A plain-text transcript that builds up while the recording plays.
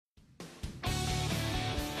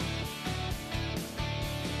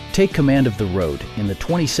Take command of the road in the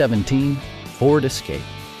 2017 Ford Escape.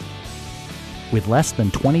 With less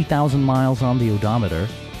than 20,000 miles on the odometer,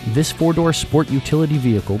 this four-door sport utility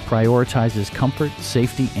vehicle prioritizes comfort,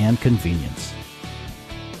 safety, and convenience.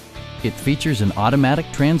 It features an automatic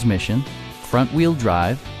transmission, front-wheel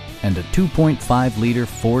drive, and a 2.5-liter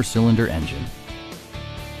four-cylinder engine.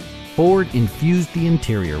 Ford infused the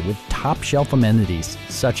interior with top-shelf amenities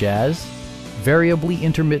such as variably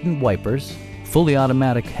intermittent wipers, fully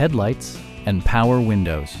automatic headlights, and power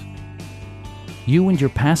windows. You and your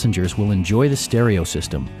passengers will enjoy the stereo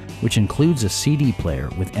system, which includes a CD player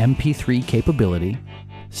with MP3 capability,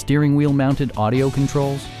 steering wheel mounted audio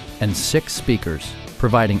controls, and 6 speakers,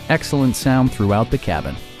 providing excellent sound throughout the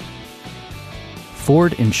cabin.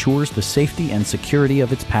 Ford ensures the safety and security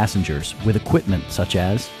of its passengers with equipment such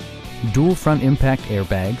as dual front impact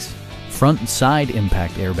airbags, front and side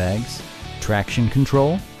impact airbags, traction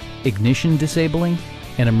control, ignition disabling,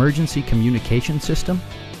 an emergency communication system,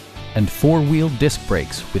 and 4-wheel disc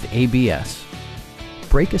brakes with ABS.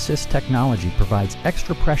 Brake Assist technology provides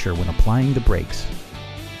extra pressure when applying the brakes.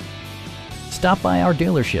 Stop by our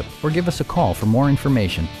dealership or give us a call for more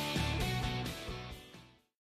information.